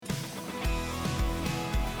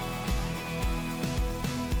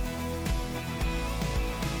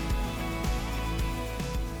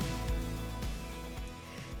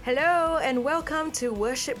Hello and welcome to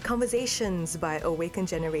Worship Conversations by Awaken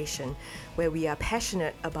Generation, where we are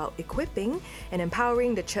passionate about equipping and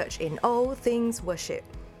empowering the church in all things worship.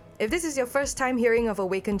 If this is your first time hearing of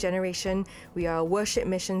Awaken Generation, we are a worship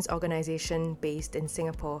missions organization based in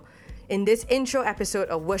Singapore. In this intro episode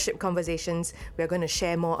of Worship Conversations, we are going to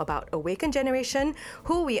share more about Awaken Generation,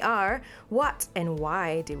 who we are, what and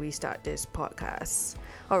why did we start this podcast.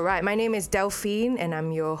 All right, my name is Delphine and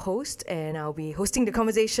I'm your host, and I'll be hosting the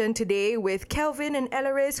conversation today with Kelvin and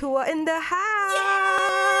Elaris, who are in the house.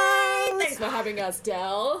 Yay! Thanks for having us,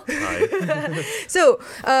 Del. Hi. So,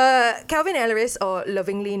 Kelvin and Elaris, or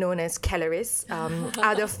lovingly known as Kelleris,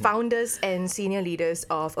 are the founders and senior leaders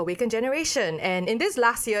of Awaken Generation. And in this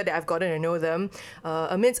last year that I've gotten to know them,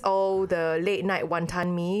 amidst all the late night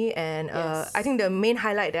wanton mee, and Yes. I think the main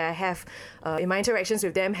highlight that I have in my interactions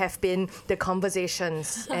with them have been the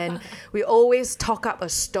conversations. And we always talk up a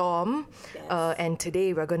storm. Yes. And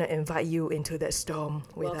today we're going to invite you into that storm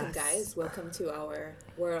with Welcome, us. guys. Welcome to our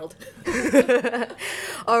world.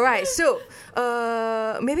 All right, so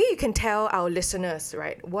maybe you can tell our listeners,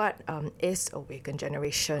 right, what is Awaken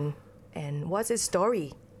Generation and what's its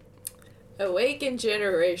story? Awaken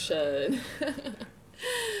Generation.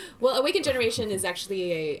 Well, Awaken Generation is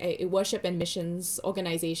actually a worship and missions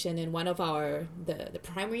organization, and one of the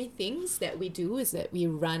primary things that we do is that we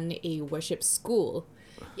run a worship school.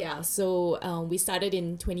 Yeah, so we started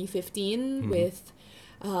in 2015 with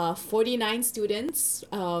 49 students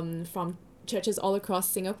from churches all across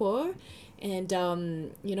Singapore. And,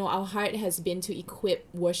 our heart has been to equip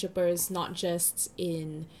worshipers not just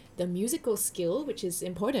in the musical skill, which is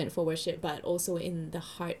important for worship, but also in the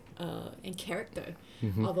heart and character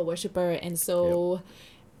of a worshiper. And so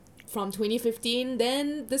from 2015,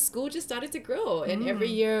 then the school just started to grow. And every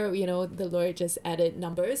year, the Lord just added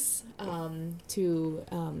numbers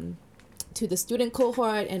to the student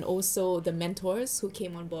cohort and also the mentors who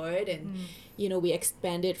came on board. And we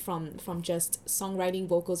expanded from just songwriting,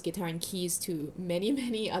 vocals, guitar and keys to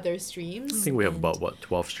many other streams. I think we have about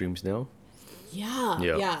 12 streams now.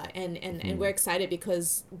 Yeah. And we're excited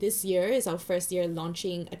because this year is our first year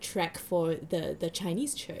launching a track for the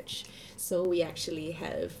Chinese church. So we actually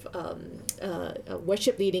have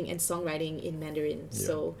worship leading and songwriting in Mandarin. Yeah.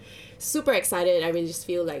 So super excited. I really just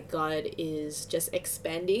feel like God is just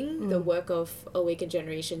expanding the work of Awaken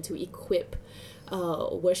Generation to equip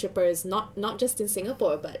worshippers, not just in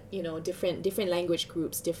Singapore, but different language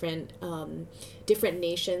groups, different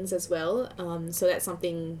nations as well. So that's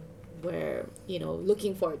something we're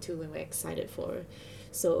looking forward to and we're excited for.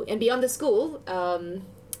 So, and beyond the school,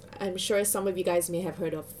 I'm sure some of you guys may have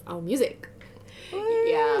heard of our music.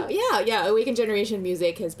 Yeah. Awaken Generation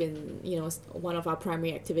music has been one of our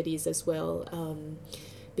primary activities as well,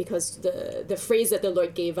 because the phrase that the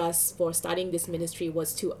Lord gave us for starting this ministry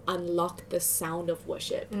was to unlock the sound of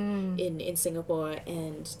worship in Singapore.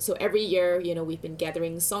 And so every year we've been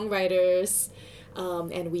gathering songwriters,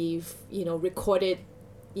 and we've recorded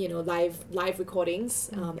live recordings,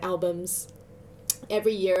 albums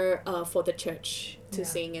every year for the church to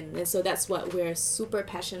sing. And so that's what we're super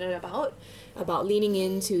passionate about leaning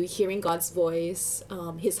into hearing God's voice,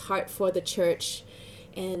 his heart for the church,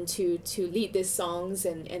 and to lead these songs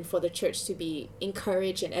and for the church to be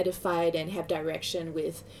encouraged and edified and have direction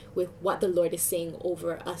with what the Lord is saying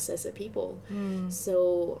over us as a people.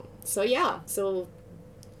 So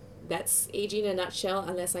that's AG in a nutshell,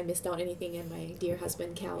 unless I missed out anything, and my dear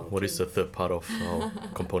husband Cal. What is the third part of our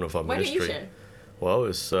component of our Why ministry? don't you share? Well,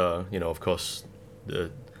 it's of course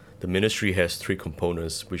the ministry has three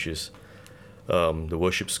components, which is the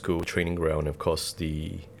worship school, training ground, and of course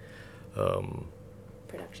the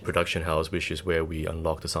production house, which is where we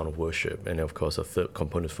unlock the sound of worship. And of course, a third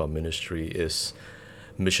component of our ministry is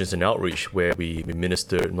missions and outreach, where we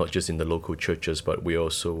minister not just in the local churches, but we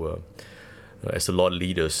also as the Lord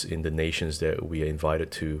leaders in the nations that we are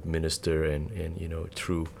invited to minister and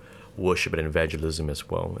through worship and evangelism as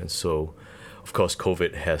well. And so, of course,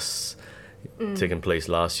 COVID has taken place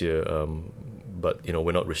last year, but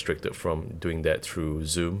we're not restricted from doing that through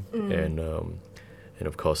Zoom. And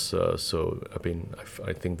of course, I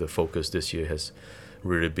think the focus this year has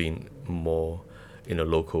really been more in a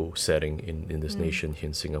local setting in this nation here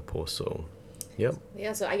in Singapore. So. Yep.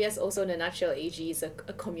 Yeah, so I guess also in a nutshell, AG is a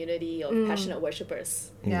community of passionate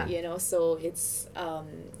worshipers. Yeah. So it's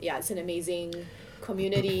it's an amazing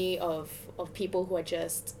community of people who are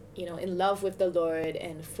just in love with the Lord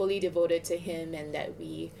and fully devoted to Him, and that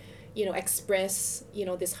we express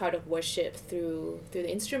this heart of worship through the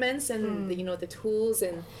instruments and the tools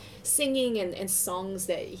and singing and songs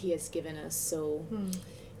that He has given us. So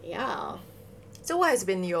yeah. So what has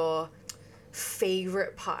been your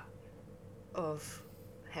favorite part of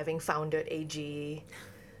having founded AG?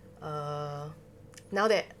 Now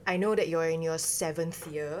that I know that you're in your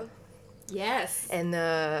 7th year, Yes. and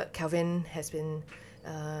Calvin has been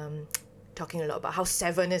talking a lot about how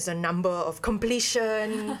 7 is a number of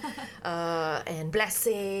completion and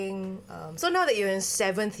blessing. So now that you're in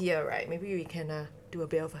 7th year, right, maybe we can do a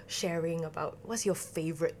bit of sharing about what's your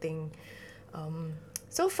favorite thing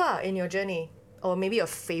so far in your journey, or maybe your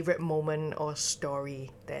favorite moment or story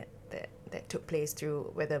that took place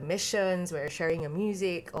through whether missions, whether sharing your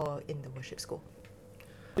music, or in the worship school.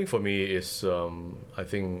 I think for me it's I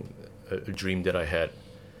think a dream that I had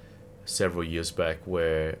several years back,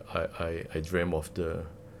 where I dreamt of the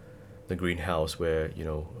greenhouse where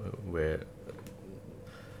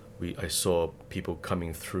I saw people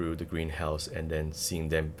coming through the greenhouse and then seeing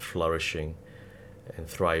them flourishing and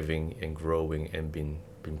thriving and growing and being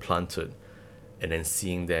planted, and then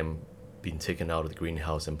seeing them being taken out of the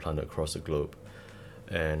greenhouse and planted across the globe,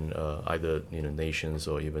 and either nations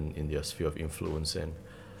or even in their sphere of influence. And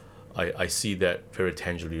I see that very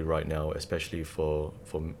tangibly right now, especially for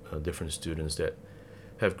different students that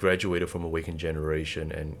have graduated from Awaken generation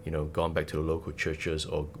and gone back to the local churches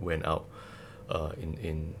or went out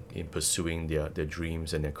in pursuing their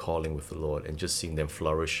dreams and their calling with the Lord, and just seeing them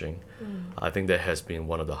flourishing. I think that has been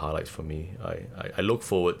one of the highlights for me. I look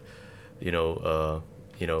forward,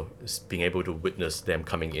 being able to witness them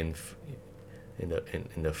coming in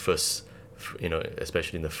the first,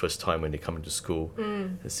 especially in the first time when they come into school,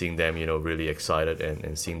 and seeing them, really excited,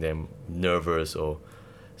 and seeing them nervous, or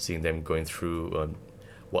seeing them going through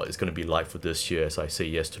what it's going to be like for this year as I say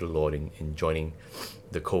yes to the Lord in joining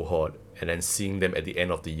the cohort, and then seeing them at the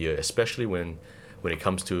end of the year, especially when it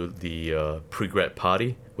comes to the pre-grad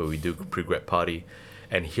party, where we do pre-grad party,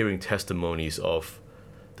 and hearing testimonies of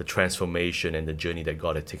the transformation and the journey that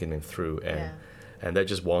God had taken them through. And that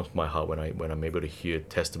just warms my heart when I'm able to hear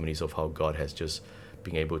testimonies of how God has just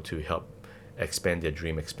been able to help expand their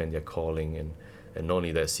dream, expand their calling, and not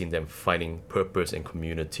only that, seeing them finding purpose and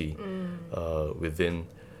community within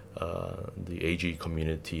the AG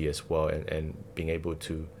community as well, and being able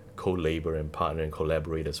to co-labor and partner and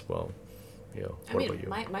collaborate as well. What about you?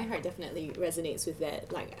 My heart definitely resonates with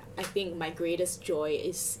that. Like, I think my greatest joy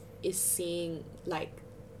is seeing like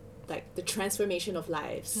the transformation of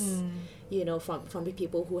lives, from the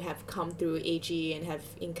people who have come through AG and have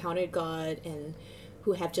encountered God, and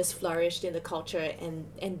who have just flourished in the culture,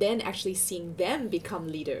 and then actually seeing them become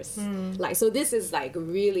leaders. So this is like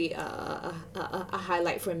really a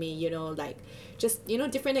highlight for me, just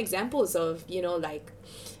different examples of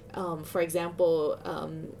for example,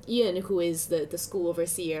 Ian, who is the school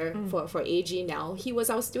overseer for AG now, he was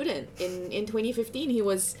our student in 2015. He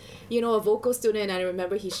was, a vocal student. And I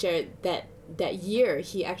remember he shared that year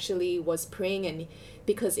he actually was praying, and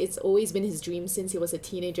because it's always been his dream since he was a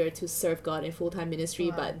teenager to serve God in full-time ministry,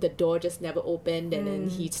 wow. But the door just never opened. And then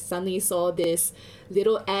he suddenly saw this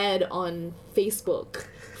little ad on Facebook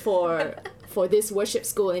for this worship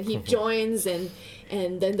school, and he joins, and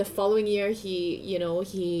then the following year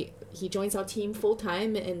he joins our team full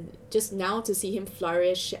time, and just now to see him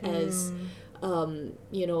flourish as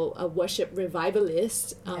a worship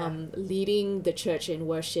revivalist, leading the church in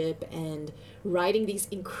worship and writing these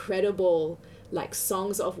incredible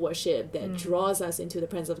songs of worship that draws us into the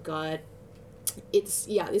presence of God.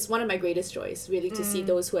 It's one of my greatest joys, really, to see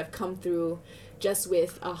those who have come through just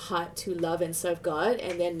with a heart to love and serve God,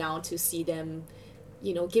 and then now to see them,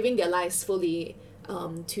 giving their lives fully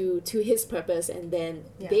to his purpose, and then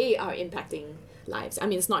they are impacting lives. I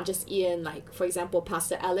mean, it's not just Ian. For example,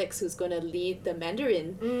 Pastor Alex, who's going to lead the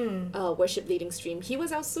Mandarin worship leading stream, he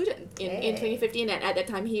was our student in 2015, and at that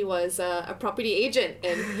time he was a property agent,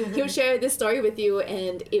 and he'll share this story with you.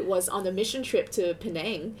 And it was on a mission trip to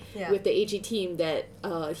Penang with the AG team that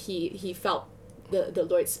he felt the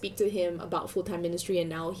Lord speak to him about full-time ministry, and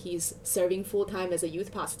now he's serving full-time as a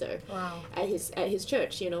youth pastor at his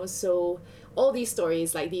church. So all these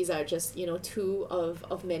stories, these are just two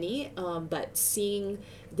of many, but seeing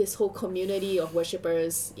this whole community of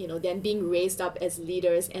worshipers, then being raised up as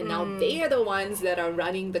leaders, and now they are the ones that are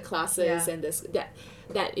running the classes, and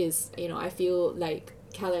that is, I feel like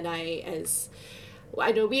Cal and I, as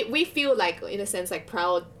I know, we feel in a sense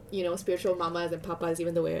proud, spiritual mamas and papas,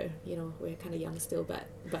 even though we're kind of young still, but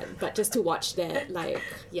just to watch that,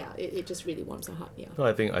 it just really warms our heart. No,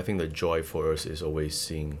 I think the joy for us is always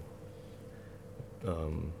seeing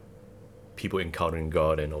people encountering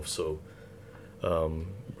God, and also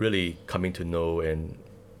really coming to know and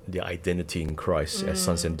their identity in Christ as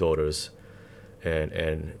sons and daughters,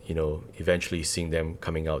 and eventually seeing them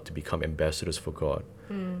coming out to become ambassadors for God.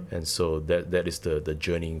 And so that is the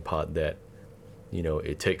journeying part that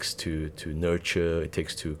it takes to nurture, it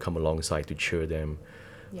takes to come alongside to cheer them,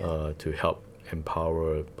 to help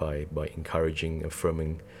empower by encouraging,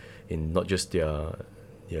 affirming in not just their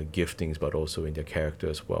giftings but also in their character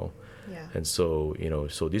as well. And so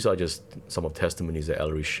so these are just some of testimonies that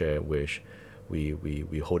Ellery shared, which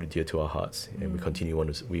we hold it dear to our hearts, and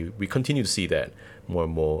we continue to see that more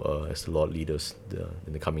and more as the Lord leads us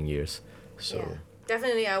in the coming years. So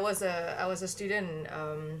definitely, I was a student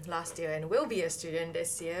last year and will be a student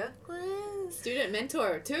this year. Student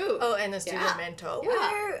mentor too. Oh, and a student mentor.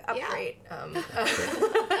 We're upgrade. And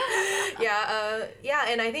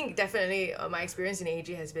I think definitely my experience in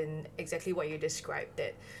AG has been exactly what you described.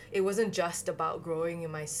 That it wasn't just about growing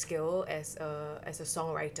in my skill as a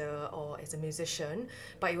songwriter or as a musician,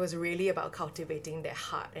 but it was really about cultivating that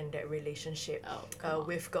heart and that relationship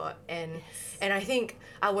with God. And I think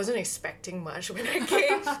I wasn't expecting much when I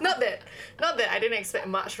came. not that I didn't expect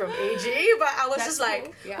much from AG, but I was just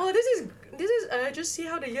like, oh, this is just see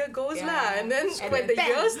how the year goes lah. And then when the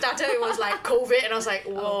year started, it was like COVID, and I was like,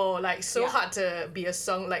 whoa, hard to be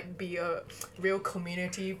be a real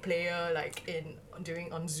community player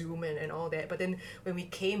doing on Zoom and all that. But then when we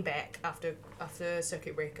came back after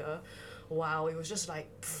circuit breaker, wow, it was just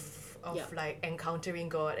encountering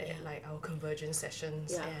God at our convergence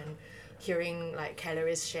sessions and hearing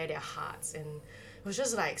Calorists share their hearts, and it was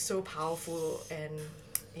just so powerful and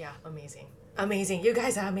amazing. You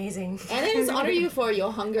guys are amazing. And I just honor you for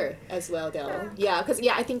your hunger as well, Del. Because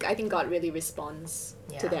I think God really responds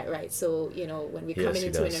to that, right? So when we come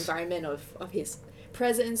into an environment of His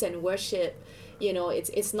presence and worship,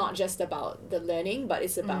 it's not just about the learning, but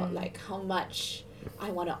it's about how much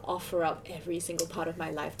I want to offer up every single part of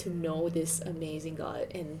my life to know this amazing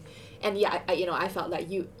God. I felt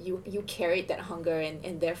like you carried that hunger,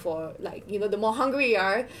 and therefore the more hungry you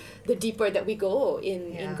are, the deeper that we go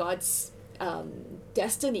in God's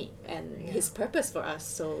destiny and His purpose for us.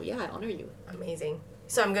 So I honor you. Amazing.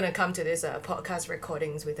 So I'm gonna come to this podcast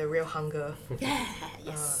recordings with a real hunger.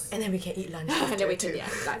 And then we can eat lunch after. And then we can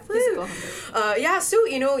physical hunger. So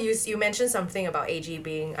you mentioned something about AG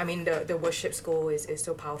being, the worship school is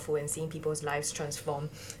so powerful and seeing people's lives transform.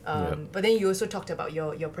 But then you also talked about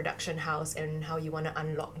your production house and how you want to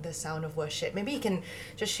unlock the sound of worship. Maybe you can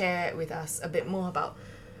just share with us a bit more about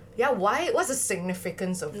what's the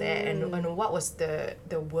significance of that, and what was the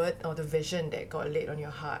word or the vision that God laid on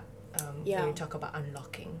your heart when you talk about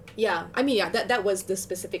unlocking? That was the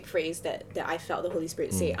specific phrase that I felt the Holy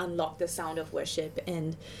Spirit say, unlock the sound of worship.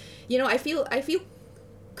 And I feel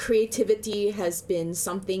creativity has been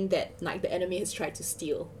something that the enemy has tried to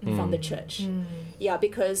steal from the church.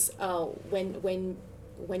 Because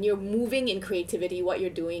when you're moving in creativity, what you're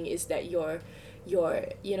doing is that you're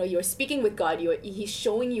speaking with God. He's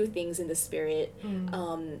showing you things in the Spirit,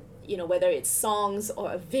 whether it's songs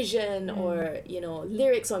or a vision or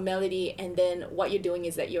lyrics or melody, and then what you're doing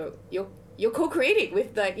is that you're co-creating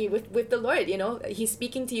with the Lord. He's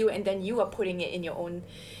speaking to you, and then you are putting it in your own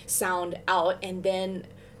sound out, and then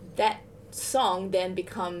that song then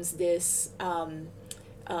becomes this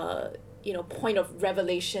point of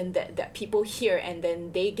revelation that people hear, and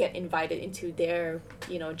then they get invited into their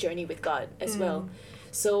journey with God as well.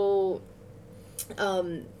 So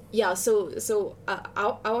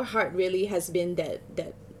our heart really has been that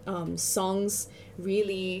songs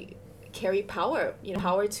really carry power,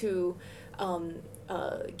 power to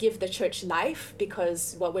give the church life,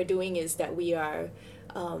 because what we're doing is that we are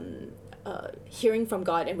hearing from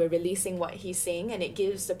God, and we're releasing what He's saying, and it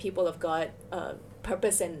gives the people of God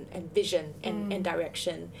purpose and vision and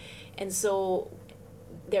direction. And so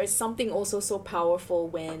there's something also so powerful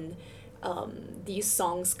when these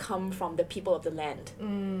songs come from the people of the land,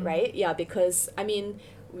 right? Because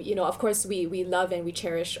of course we love and we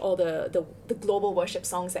cherish all the global worship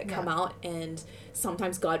songs that come out, and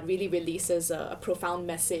sometimes God really releases a profound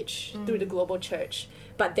message through the global church.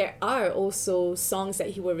 But there are also songs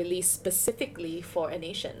that He will release specifically for a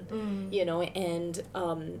nation, and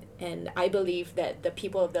I believe that the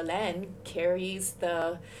people of the land carries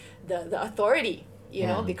the authority,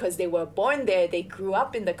 because they were born there, they grew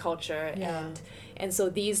up in the culture, and so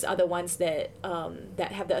these are the ones that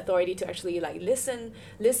have the authority to actually listen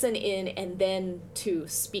in, and then to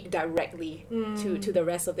speak directly to the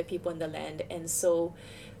rest of the people in the land. And so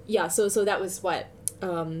so that was what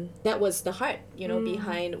that was the heart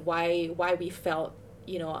behind why we felt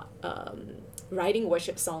writing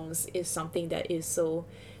worship songs is something that is so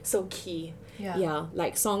key.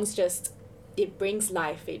 Songs just it brings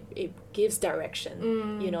life, it gives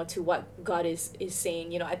direction, you know, to what God is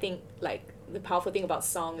saying. You know, I think like the powerful thing about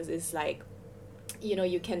songs is like, you know,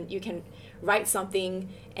 you can write something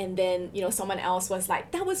and then, you know, someone else was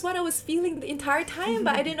like, that was what I was feeling the entire time,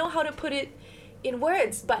 but I didn't know how to put it in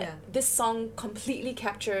words. But this song completely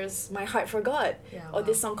captures my heart for God, or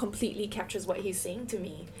this song completely captures what he's saying to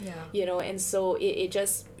me, you know. And so it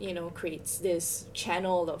just, you know, creates this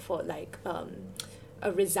channel for like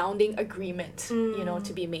a resounding agreement, you know,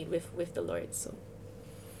 to be made with the Lord. So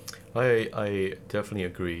I definitely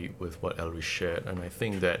agree with what Ellery shared, and I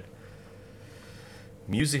think that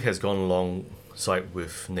music has gone alongside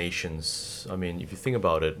with nations. I mean, if you think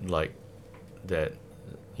about it, like that,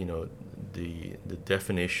 you know, the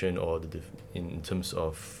definition or in terms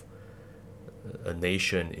of a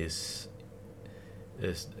nation is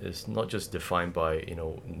not just defined by, you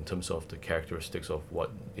know, in terms of the characteristics of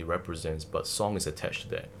what it represents, but song is attached to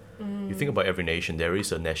that. You think about every nation, there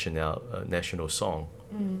is a national song,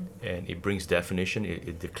 and it brings definition.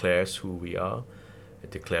 It declares who we are.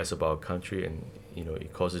 It declares about our country, and you know,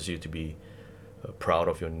 it causes you to be proud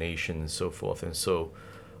of your nation and so forth. And so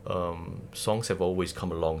songs have always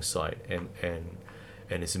come alongside, and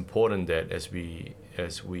it's important that as we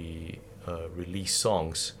release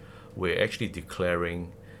songs, we're actually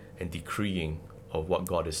declaring and decreeing of what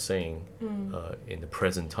God is saying in the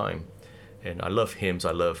present time. And I love hymns,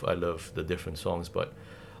 I love the different songs, but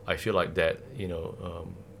I feel like that, you know,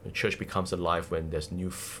 the church becomes alive when there's new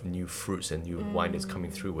fruits and new wine is coming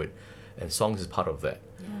through it, and songs is part of that.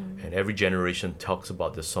 And every generation talks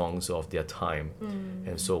about the songs of their time,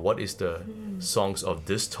 and so what is the songs of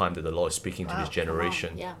this time that the Lord is speaking to this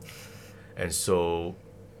generation? And so,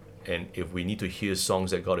 and if we need to hear songs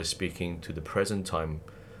that God is speaking to the present time,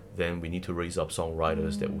 then we need to raise up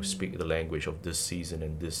songwriters that will speak the language of this season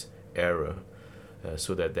and this era,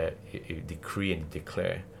 so that it decree and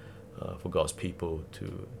declare for God's people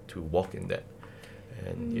to walk in that.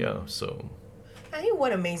 And so I think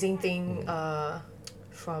one amazing thing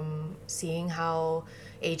from seeing how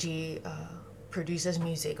AG produces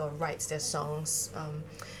music or writes their songs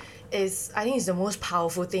is, I think it's the most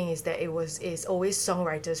powerful thing is that it's always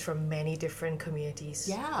songwriters from many different communities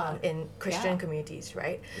in Christian communities,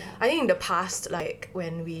 right? I think in the past, like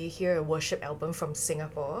when we hear a worship album from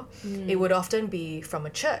Singapore, it would often be from a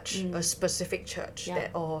church, a specific church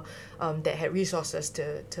that had resources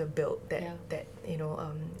to build that you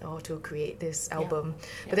know, or to create this album.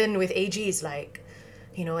 But then with AG, it's like,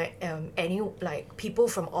 you know, any like people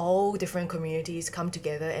from all different communities come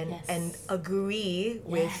together and agree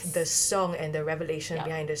with the song and the revelation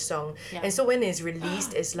behind the song. And so when it's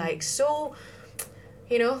released, it's like so,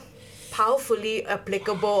 you know, powerfully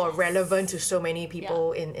applicable or relevant to so many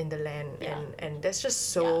people in the land. And that's just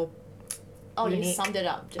so unique. You summed it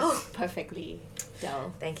up just perfectly,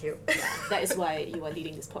 Del. Thank you. That is why you are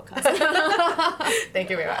leading this podcast. Thank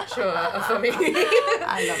you very much for affirming.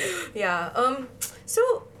 I love it. Yeah.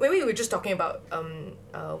 So when we were just talking about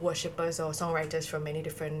worshippers or songwriters from many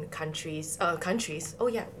different countries. Oh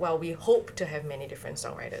yeah. Well, we hope to have many different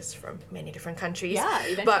songwriters from many different countries. Yeah,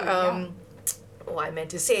 eventually. But what I meant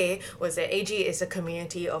to say was that AG is a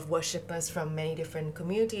community of worshippers from many different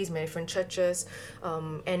communities, many different churches.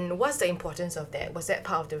 And what's the importance of that? Was that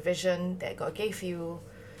part of the vision that God gave you?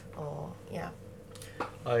 Or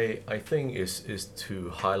I think is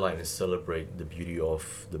to highlight and celebrate the beauty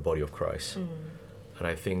of the body of Christ. And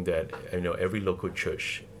I think that, you know, every local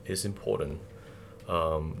church is important.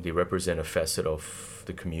 They represent a facet of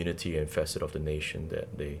the community and facet of the nation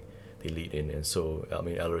that they lead in. And so, I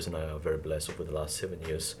mean, Ellers and I are very blessed over the last 7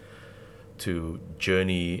 years to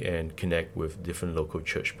journey and connect with different local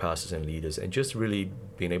church pastors and leaders, and just really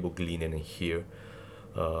being able to glean in and hear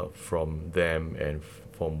from them and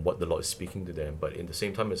from what the Lord is speaking to them. But in the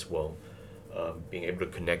same time as well, being able to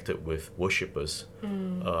connect it with worshippers.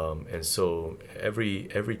 And so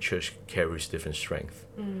every church carries different strength.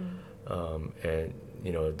 And,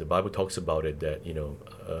 you know, the Bible talks about it that,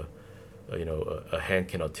 a hand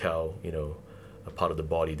cannot tell, a part of the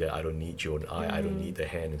body that I don't need you, and I don't need the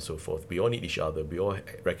hand, and so forth. We all need each other. We all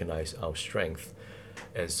recognize our strength.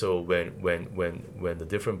 And so when the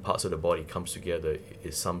different parts of the body comes together,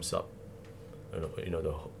 it sums up,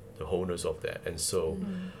 the wholeness of that. And so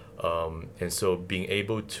and so being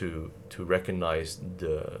able to recognize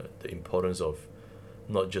the importance of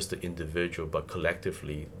not just the individual but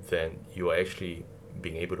collectively, then you are actually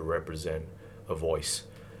being able to represent a voice.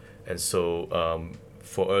 And so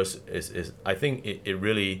for us, is I think it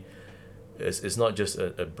really it's not just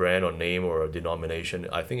a brand or name or a denomination.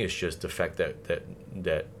 I think it's just the fact that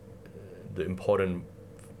the important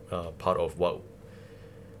part of what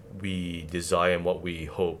we desire and what we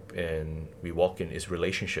hope and we walk in is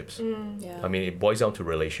relationships. Yeah. I mean, it boils down to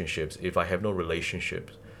relationships. If I have no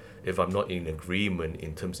relationships, if I'm not in agreement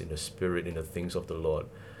in terms in the spirit, in the things of the Lord,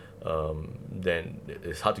 then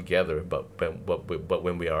it's hard to gather. But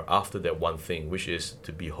when we are after that one thing, which is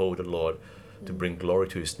to behold the Lord, to bring glory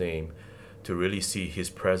to His name, to really see His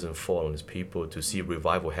presence fall on His people, to see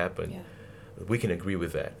revival happen, we can agree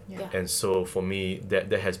with that. Yeah. And so for me,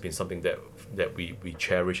 that has been something that we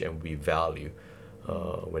cherish and we value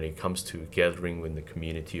when it comes to gathering with the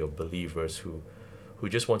community of believers who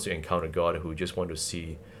just want to encounter God, who just want to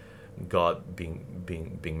see God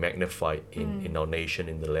being magnified in our nation,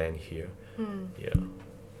 in the land here.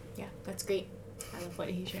 Yeah, that's great. I love what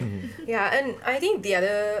he shared. Yeah, and I think the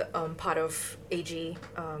other part of AG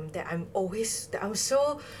that I'm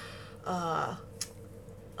so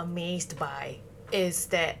amazed by is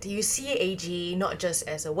that you see AG not just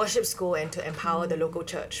as a worship school and to empower the local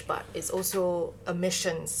church, but it's also a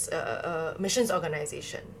missions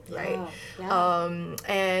organization, right? Yeah.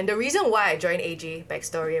 And the reason why I joined AG,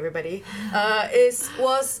 backstory everybody, a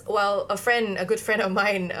good friend of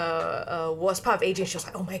mine was part of AG, and she was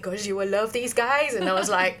like, oh my gosh, you will love these guys, and I was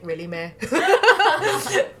like, really, meh?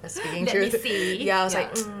 Speaking Let me truth. see. Yeah, I was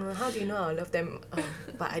like, how do you know I love them?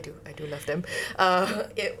 But I do love them.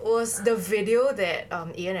 It was the video that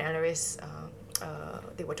Ian and Alaris,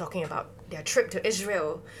 they were talking about their trip to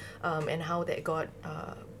Israel, and how that God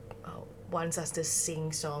wants us to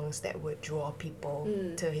sing songs that would draw people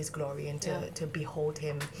to His glory and to behold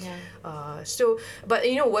Him. But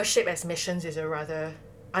worship as missions is a rather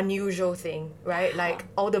unusual thing, right? Like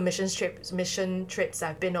all the mission trips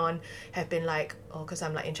I've been on have been like, because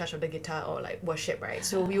I'm like in charge of the guitar, or like worship, right?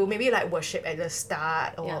 So we will maybe like worship at the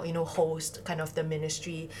start, or host kind of the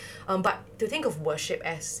ministry. But to think of worship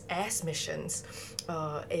as missions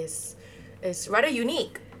is rather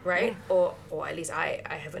unique, right? Or at least I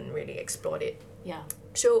haven't really explored it. Yeah.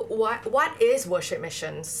 So what is worship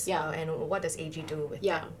missions? Yeah. And what does AG do with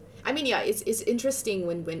Yeah. that? I mean, it's interesting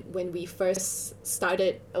when we first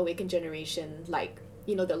started Awaken Generation, like,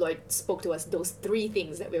 the Lord spoke to us those three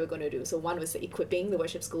things that we were going to do. So one was the equipping, the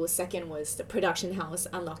worship school. Second was the production house,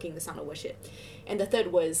 unlocking the sound of worship. And the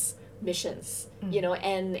third was missions,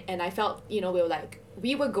 and I felt,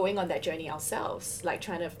 we were going on that journey ourselves, like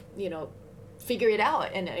trying to, figure it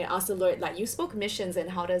out. And I asked the Lord, like, you spoke missions,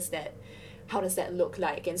 and how does that look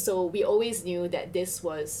like? And so we always knew that this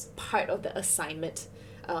was part of the assignment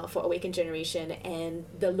for Awaken Generation, and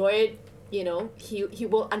the Lord, he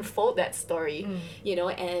will unfold that story,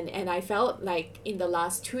 and I felt like in the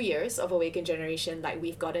last 2 years of Awaken Generation, like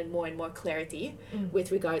we've gotten more and more clarity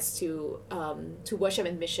with regards to worship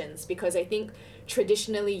and missions, because I think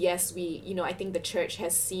traditionally, yes, I think the church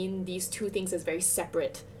has seen these two things as very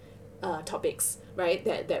separate topics, right?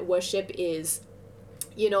 That worship is,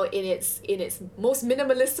 in its most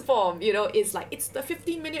minimalist form, it's like it's the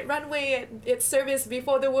 15-minute runway at service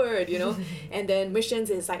before the word, and then missions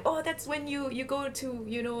is like, that's when you go to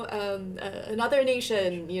another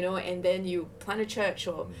nation, and then you plant a church,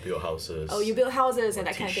 or build houses. You build houses and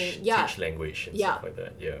that kind of thing. Teach language and stuff like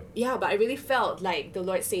that. But I really felt like the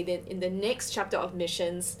Lord said that in the next chapter of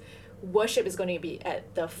missions, worship is going to be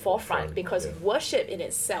at the forefront, because worship in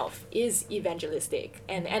itself is evangelistic.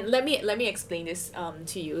 And let me explain this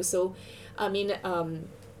to you. So, I mean,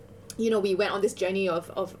 we went on this journey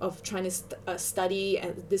of trying to study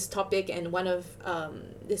this topic, and one of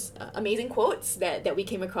this amazing quotes that we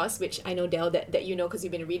came across, which I know, Del, that because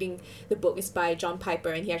you've been reading the book, is by John Piper,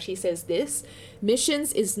 and he actually says this: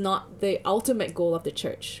 missions is not the ultimate goal of the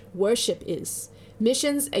church. Worship is.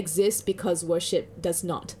 Missions exist because worship does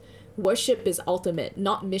not. Worship is ultimate,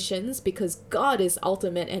 not missions, because God is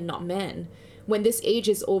ultimate and not man. When this age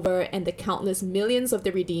is over and the countless millions of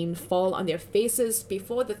the redeemed fall on their faces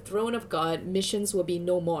before the throne of God, missions will be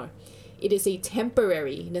no more. It is a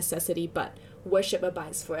temporary necessity, but worship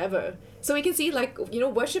abides forever. So we can see, like,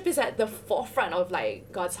 worship is at the forefront of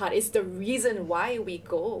like God's heart. It's the reason why we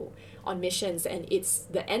go on missions, and it's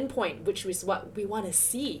the end point, which is what we want to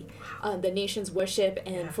see, the nations worship,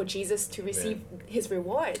 and for Jesus to receive His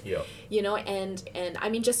reward. And I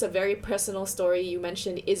mean, just a very personal story. You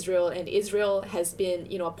mentioned Israel, and Israel has been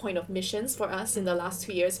a point of missions for us in the last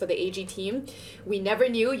 2 years for the AG team. We never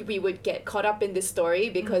knew we would get caught up in this story,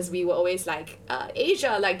 because we were always like,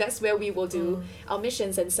 Asia, like that's where we will do our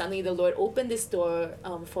missions. And suddenly the Lord opened this door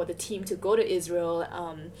for the team to go to Israel,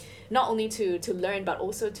 not only to learn, but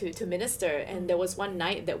also to minister. And there was one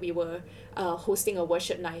night that we were hosting a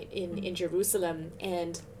worship night in Jerusalem,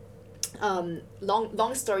 and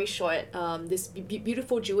long story short, this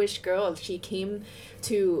beautiful Jewish girl, she came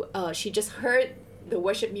to she just heard the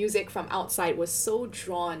worship music from outside was so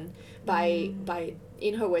drawn by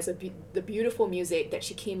in her words the beautiful music that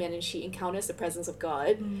she came in and she encounters the presence of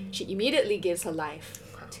God. She immediately gives her life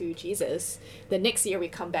to Jesus. The next year we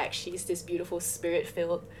come back, she's this beautiful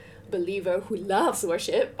spirit-filled believer who loves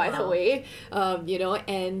worship, by the way,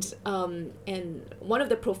 and one of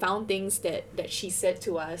the profound things that she said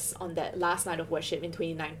to us on that last night of worship in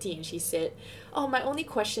 2019, she said, oh, my only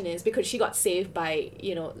question is, because she got saved by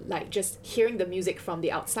like just hearing the music from the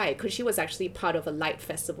outside, because she was actually part of a light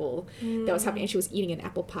festival that was happening and she was eating an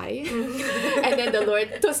apple pie and then the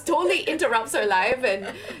Lord just totally interrupts her life,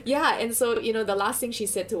 and so the last thing she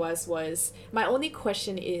said to us was, my only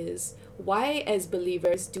question is, why as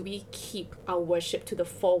believers do we keep our worship to the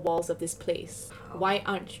four walls of this place? Why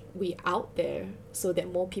aren't we out there so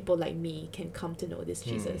that more people like me can come to know this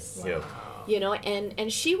Jesus?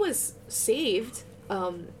 And she was saved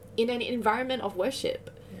in an environment of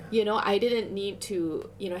worship. I didn't need to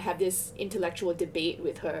have this intellectual debate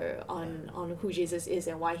with her on who Jesus is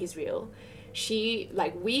and why he's real.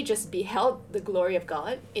 We just beheld the glory of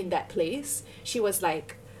God in that place. She was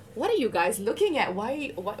like, what are you guys looking at?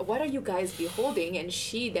 What are you guys beholding? And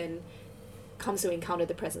she then comes to encounter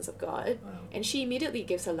the presence of God. Wow. And she immediately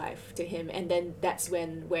gives her life to him. And then that's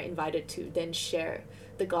when we're invited to then share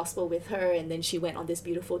the gospel with her. And then she went on this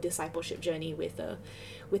beautiful discipleship journey with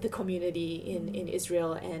the community in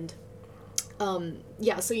Israel. And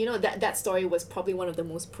so that story was probably one of the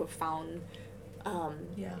most profound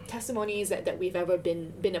testimonies that we've ever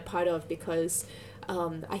been a part of, because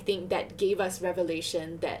I think that gave us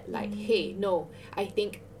revelation that hey, no, I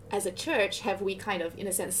think as a church have we kind of in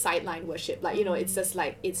a sense sidelined worship,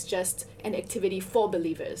 it's just an activity for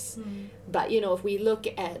believers. But if we look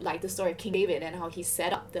at the story of King David and how he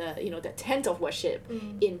set up the tent of worship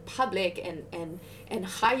in public and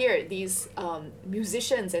hired these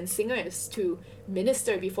musicians and singers to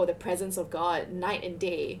minister before the presence of God night and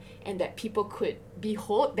day, and that people could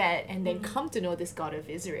behold that and then come to know this God of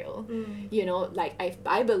Israel.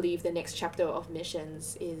 I believe the next chapter of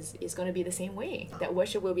missions is going to be the same way, that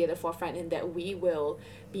worship will be at the forefront and that we will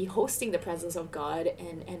be hosting the presence of God,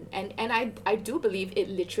 and I do believe it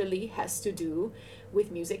literally has to do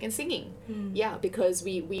with music and singing. Because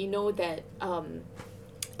we know that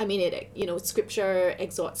scripture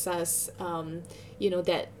exhorts us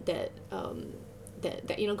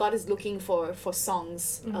that God is looking for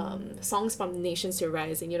songs, songs from the nations to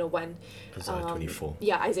arise. And when Isaiah 24.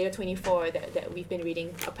 Isaiah 24 that we've been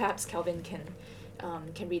reading. Perhaps Calvin can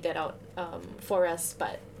read that out for us.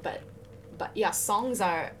 But songs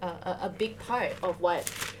are a big part of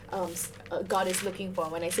what God is looking for.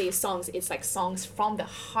 When I say songs, it's like songs from the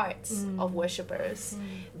hearts of worshipers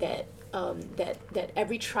that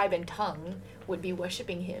every tribe and tongue would be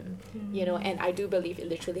worshiping him. And I do believe it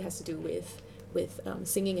literally has to do with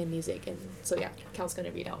singing and music. And so Cal's going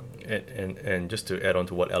to read out. And just to add on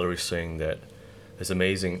to what Ellery's saying, that it's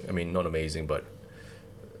amazing, not amazing, but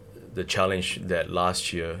the challenge that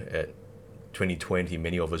last year at 2020,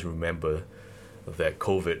 many of us remember that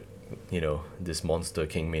COVID, this monster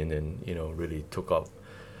came in and, really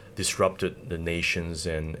disrupted the nations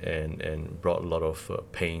and brought a lot of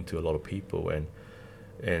pain to a lot of people. And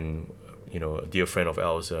a dear friend of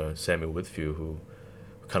ours, Samuel Whitfield, who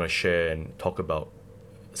kind of share and talk about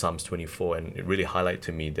Psalms 24, and it really highlighted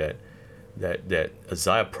to me that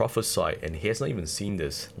Isaiah prophesied, and he has not even seen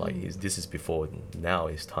this, this is before now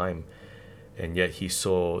his time, and yet he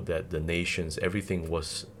saw that the nations, everything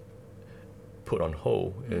was put on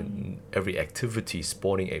hold, and every activity,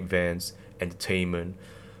 sporting events, entertainment,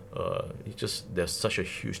 there's such a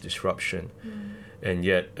huge disruption. And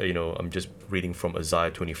yet I'm just reading from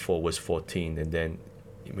Isaiah 24 verse 14, and then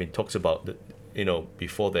it talks about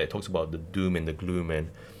before that it talks about the doom and the gloom, and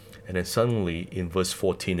then suddenly in verse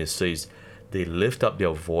 14 it says, they lift up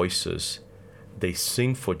their voices, they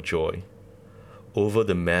sing for joy over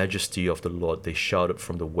the majesty of the Lord, they shouted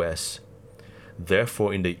from the west.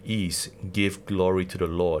 Therefore in the east give glory to the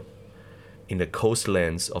Lord, in the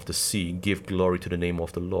coastlands of the sea give glory to the name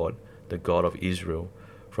of the Lord, the God of Israel.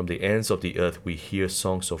 From the ends of the earth we hear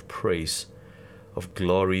songs of praise, of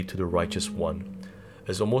glory to the righteous one.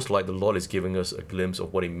 It's almost like the Lord is giving us a glimpse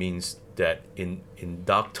of what it means that in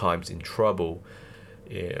dark times, in trouble,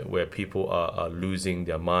 where people are losing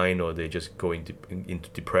their mind or they just go into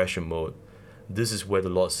depression mode, this is where the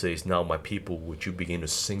Lord says, now my people, would you begin to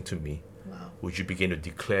sing to me? Wow. Would you begin to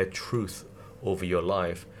declare truth over your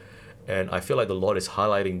life? And I feel like the Lord is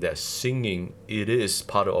highlighting that singing, it is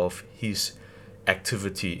part of his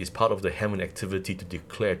activity, is part of the heaven activity to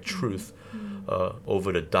declare truth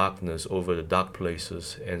over the darkness, over the dark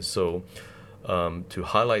places. And so to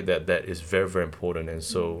highlight that is very, very important. And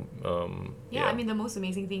so, yeah, I mean, the most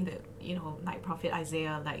amazing thing that, like Prophet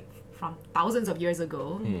Isaiah, like from thousands of years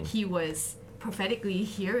ago, he was prophetically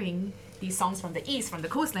hearing these songs from the east, from the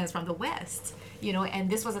coastlands, from the west, and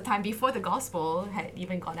this was a time before the gospel had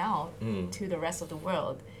even gone out to the rest of the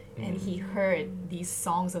world. And he heard these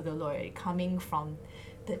songs of the Lord coming from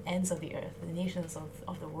the ends of the earth, the nations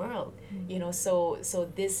of the world. So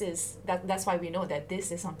this is that's why we know that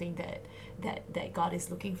this is something that God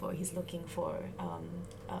is looking for. He's looking for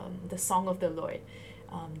the song of the Lord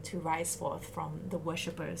to rise forth from the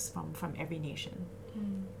worshippers from every nation.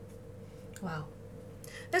 Wow.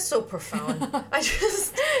 That's so profound.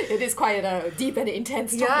 It is quite a deep and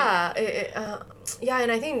intense topic. Yeah,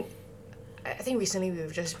 and I think recently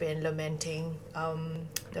we've just been lamenting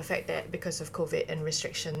the fact that because of COVID and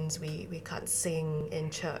restrictions, we can't sing in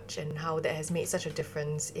church, and how that has made such a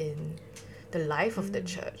difference in the life of the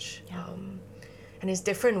church. Yeah. And it's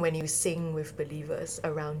different when you sing with believers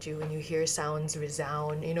around you and you hear sounds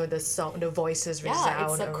resound, the voices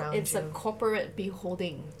resound around you. It's a corporate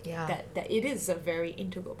beholding. Yeah. That it is a very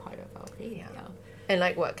integral part of our faith. Yeah. And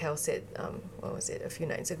like what Kel said, what was it, a few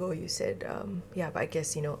nights ago, you said, but I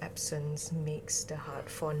guess, absence makes the heart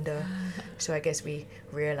fonder. So I guess we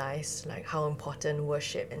realize like how important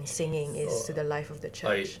worship and singing is to the life of the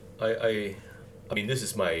church. I mean, this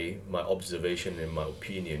is my observation and my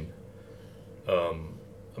opinion. I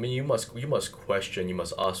mean, you must question, you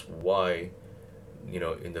must ask why,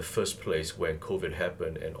 in the first place when COVID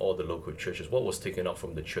happened and all the local churches, what was taken out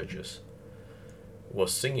from the churches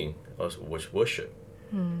was singing, was worship.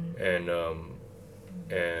 And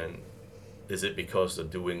is it because the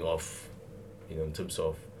doing of, in terms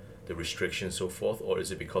of the restrictions so forth, or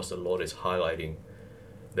is it because the Lord is highlighting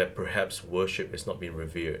that perhaps worship is not being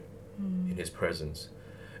revered in His presence?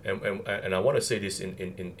 And I want to say this in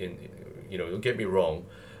don't get me wrong,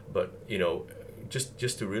 but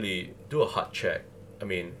just to really do a heart check. I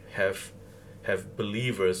mean, have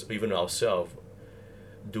believers, even ourselves,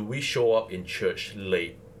 do we show up in church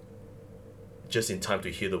late just in time to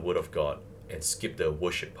hear the word of God and skip the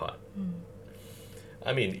worship part?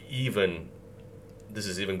 I mean, this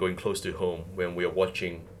is even going close to home when we are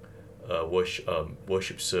watching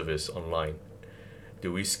worship service online.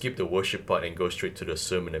 Do we skip the worship part and go straight to the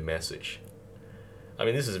sermon and message? I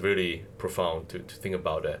mean, this is really profound to think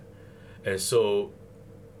about that. And so,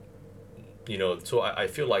 I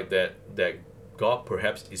feel like that God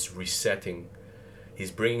perhaps is resetting. He's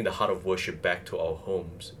bringing the heart of worship back to our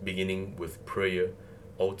homes, beginning with prayer,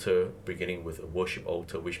 altar, beginning with a worship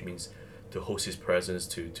altar, which means to host His presence,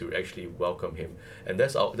 to actually welcome Him. And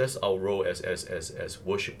that's our role as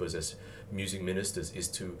worshipers, as music ministers, is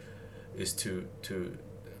to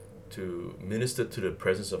minister to the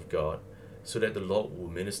presence of God, so that the Lord will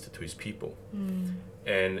minister to His people.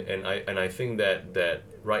 And I think that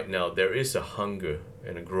right now there is a hunger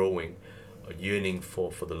and a growing yearning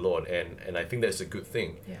for the Lord, and I think that's a good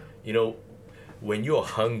thing. Yeah. When you're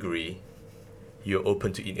hungry, you're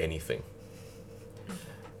open to eat anything.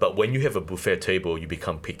 But when you have a buffet table, you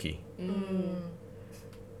become picky.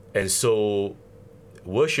 And so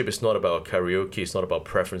worship is not about karaoke, it's not about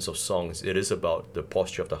preference of songs, it is about the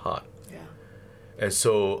posture of the heart. And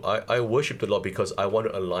so I worship the Lord because I want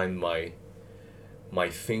to align my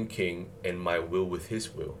thinking and my will with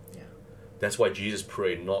His will. That's why Jesus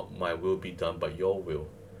prayed, not my will be done, but your will.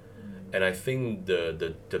 And I think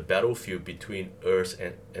the battlefield between us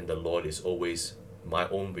and the Lord is always my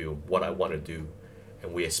own will, what I want to do.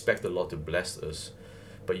 And we expect the Lord to bless us.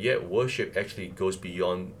 But yet worship actually goes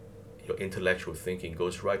beyond your intellectual thinking,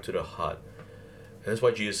 goes right to the heart. And that's why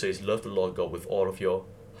Jesus says, love the Lord God with all of your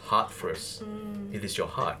heart first. It is your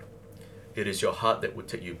heart. It is your heart that will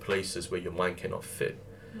take you places where your mind cannot fit.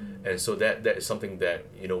 And so that is something that,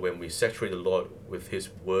 when we saturate the Lord with His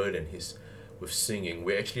word and with singing,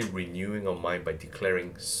 we're actually renewing our mind by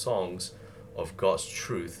declaring songs of God's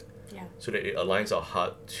truth, so that it aligns our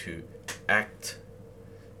heart to act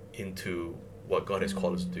into what God has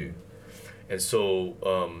called us to do. And so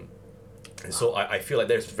I feel like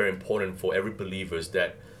that's very important for every believer,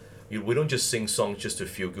 that we don't just sing songs just to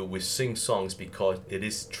feel good. We sing songs because it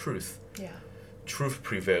is truth. Truth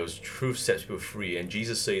prevails. Truth sets people free. And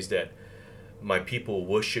Jesus says that my people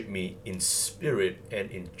worship me in spirit and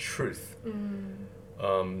in truth.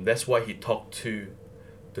 That's why He talked to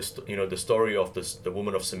the story of the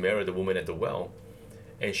woman of Samaria, the woman at the well.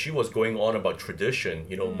 And she was going on about tradition.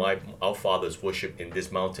 Our fathers worship in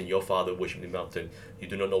this mountain, your father worship in the mountain. You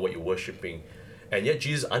do not know what you're worshiping. And yet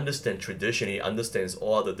Jesus understands tradition. He understands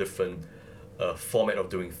all the different format of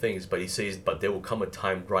doing things. But He says, but there will come a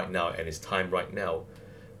time right now, and it's time right now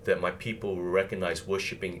that my people will recognize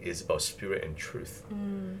worshiping is about spirit and truth.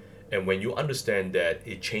 And when you understand that,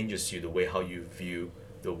 it changes you the way how you view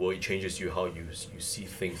the world. It changes you how you see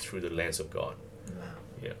things through the lens of God. Wow.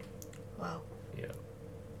 Yeah. Wow. Yeah.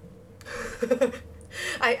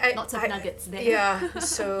 I Lots of nuggets there. Yeah,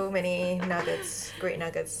 so many nuggets, great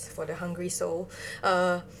nuggets for the hungry soul.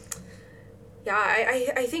 Yeah,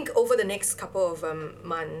 I think over the next couple of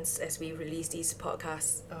months, as we release these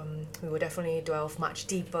podcasts, we will definitely delve much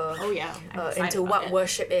deeper Oh yeah, I'm excited into about what it.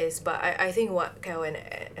 worship is. But I think what Cal and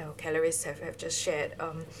Caloris have just shared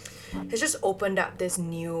has just opened up this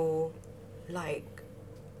new, like,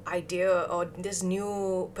 idea or this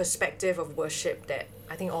new perspective of worship that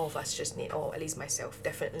I think all of us just need, or at least myself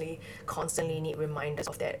definitely constantly need reminders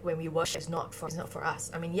of that. When we worship, it's not for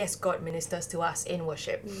us. I mean, yes, God ministers to us in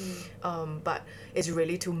worship, but it's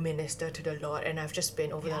really to minister to the Lord. And I've just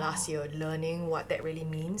been over the last year learning what that really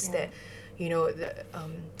means. Yeah. That, you know,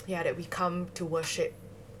 that we come to worship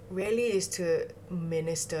really is to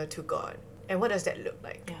minister to God. And what does that look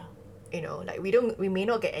like? Yeah. You know, like we may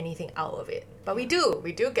not get anything out of it, but we do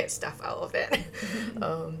get stuff out of it.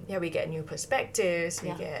 We get new perspectives,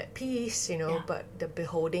 we get peace, you know, but the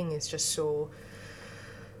beholding is just so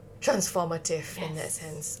transformative in that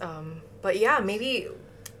sense. But yeah, maybe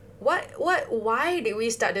why did we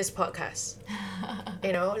start this podcast?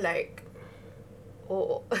 You know, like,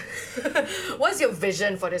 what's your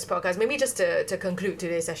vision for this podcast? Maybe just to conclude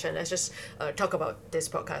today's session, let's just talk about this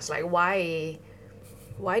podcast. Like,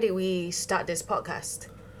 why did we start this podcast?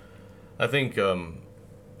 I think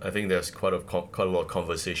there's quite a lot of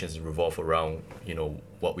conversations that revolve around, you know,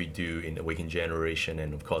 what we do in Awaken Generation,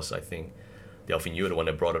 and of course I think Delphine, you're the one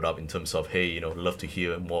that brought it up in terms of, hey, you know, love to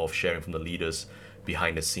hear more of sharing from the leaders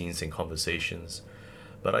behind the scenes and conversations.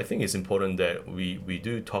 But I think it's important that we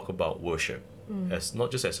do talk about worship as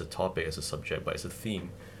not just as a topic, as a subject, but as a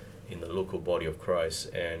theme in the local body of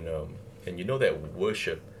Christ. And you know that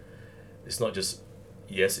worship is not just,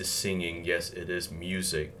 yes, it's singing, yes, it is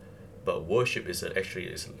music, but worship is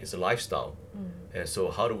a lifestyle. And so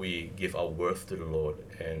how do we give our worth to the Lord,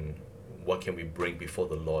 and what can we bring before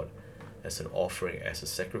the Lord as an offering, as a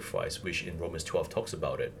sacrifice, which in Romans 12 talks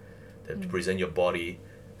about it, that to present your body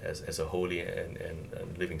as a holy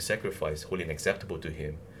and living sacrifice, holy and acceptable to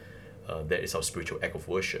Him. That is our spiritual act of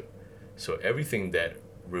worship. So everything that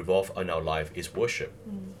revolves in our life is worship.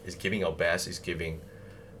 It's giving our best, it's giving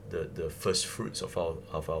the first fruits of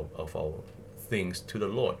our things to the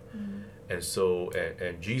Lord. And so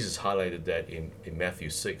and Jesus highlighted that in Matthew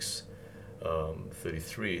 6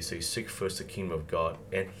 33. It says, seek first the kingdom of God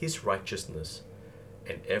and His righteousness,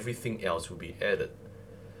 and everything else will be added.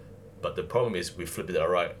 But the problem is we flip it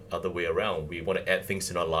other way around. We want to add things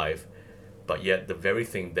in our life, but yet the very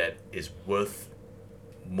thing that is worth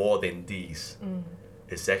more than these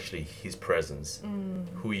is actually His presence,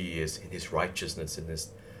 who He is in His righteousness, in His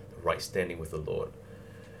right standing with the Lord.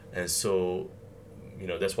 And so, you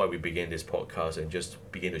know, that's why we begin this podcast and just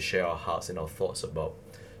begin to share our hearts and our thoughts about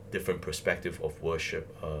different perspective of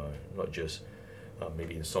worship, not just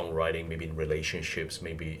maybe in songwriting, maybe in relationships,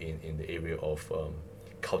 maybe in the area of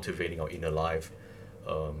cultivating our inner life,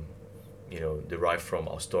 you know, derived from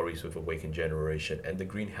our stories with Awaken Generation and the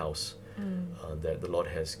greenhouse that the Lord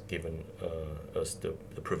has given us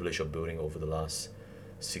the privilege of building over the last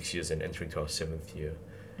 6 years and entering to our 7th year.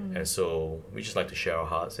 And so we just like to share our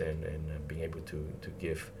hearts and being able to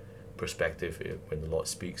give perspective when the Lord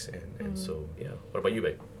speaks. And so, yeah. What about you,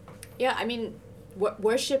 babe? Yeah, I mean,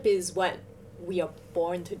 worship is what we are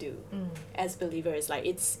born to do as believers. Like,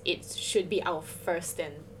 it should be our first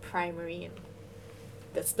and primary, and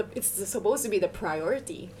it's supposed to be the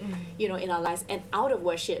priority, you know, in our lives. And out of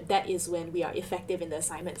worship, that is when we are effective in the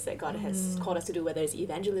assignments that God has called us to do, whether it's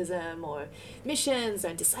evangelism or missions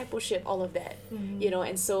and discipleship, all of that, you know.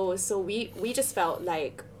 And so we just felt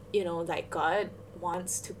like, you know, like God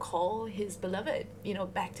wants to call His beloved, you know,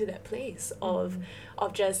 back to that place of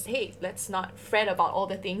just, hey, let's not fret about all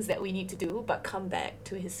the things that we need to do, but come back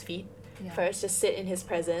to His feet first, just sit in His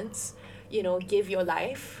presence, you know, give your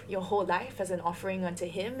life, your whole life as an offering unto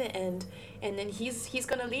Him, and then He's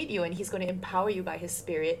gonna lead you, and He's gonna empower you by His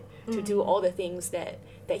Spirit to do all the things that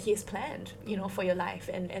He has planned, you know, for your life.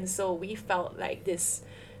 And so we felt like this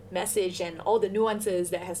message and all the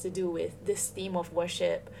nuances that has to do with this theme of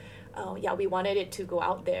worship, we wanted it to go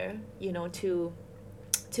out there, you know, to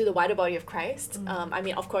the wider body of Christ. I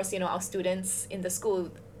mean, of course, you know, our students in the school,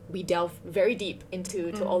 we delve very deep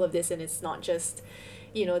into all of this, and it's not just,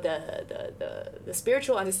 you know, the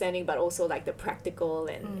spiritual understanding, but also like the practical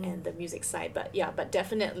and the music side. But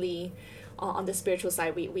definitely on the spiritual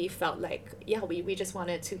side, we felt like we just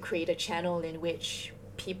wanted to create a channel in which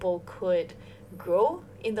people could grow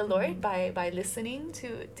in the Lord by listening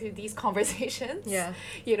to these conversations. Yeah.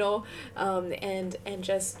 You know, and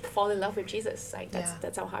just fall in love with Jesus. Like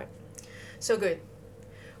that's our heart. So good.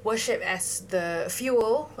 Worship as the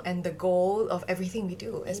fuel and the goal of everything we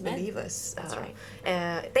do as Amen. believers. That's right.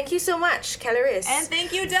 Thank you so much, Caloris. And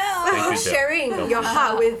thank you, Del. Thank you, for Del. sharing your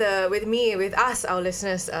heart with me, with us, our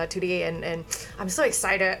listeners today, and I'm so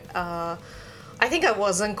excited. I think I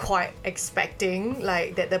wasn't quite expecting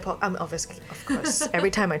like that. Obviously, of course, every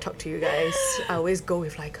time I talk to you guys, I always go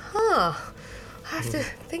with like, I have to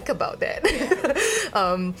think about that.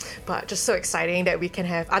 But just so exciting that we can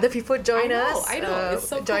have other people join us. I know. It's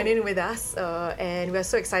so join cool. in with us. And we're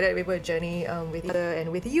so excited to be able to journey with each other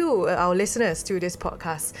and with you, our listeners, to this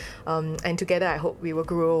podcast. And together, I hope we will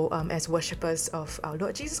grow as worshippers of our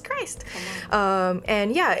Lord Jesus Christ.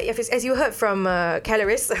 And yeah, as you heard from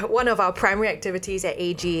Caloris, one of our primary activities at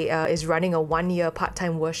AG is running a 1-year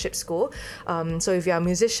part-time worship school. So if you're a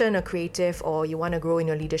musician, a creative, or you want to grow in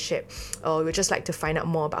your leadership, or would just like to find out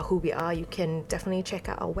more about who we are, you can definitely check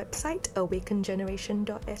out our website,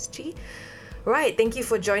 awakengeneration.sg. Right, thank you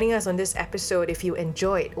for joining us on this episode. If you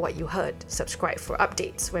enjoyed what you heard, subscribe for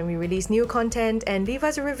updates when we release new content and leave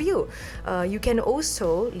us a review. You can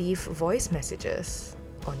also leave voice messages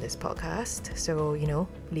on this podcast. So,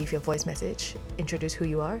 leave your voice message, introduce who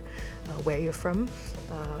you are, where you're from,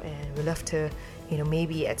 and we'd love to,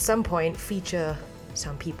 maybe at some point feature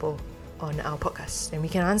some people on our podcast, and we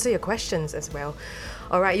can answer your questions as well.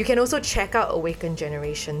 All right, you can also check out Awaken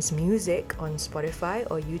Generation's music on Spotify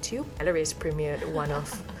or YouTube. Caloris premiered one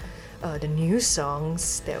of the new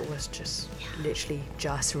songs that was just literally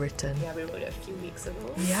just written. Yeah, we wrote it a few weeks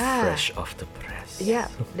ago. Yeah. Fresh off the press. Yeah,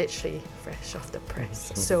 literally fresh off the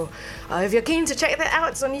press. So if you're keen to check that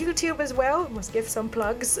out, it's on YouTube as well. Must give some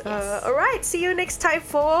plugs. Yes. All right, see you next time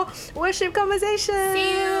for Worship Conversation.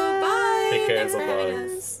 See you. Bye. Take care. Thanks for having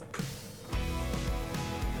Bye-bye. us.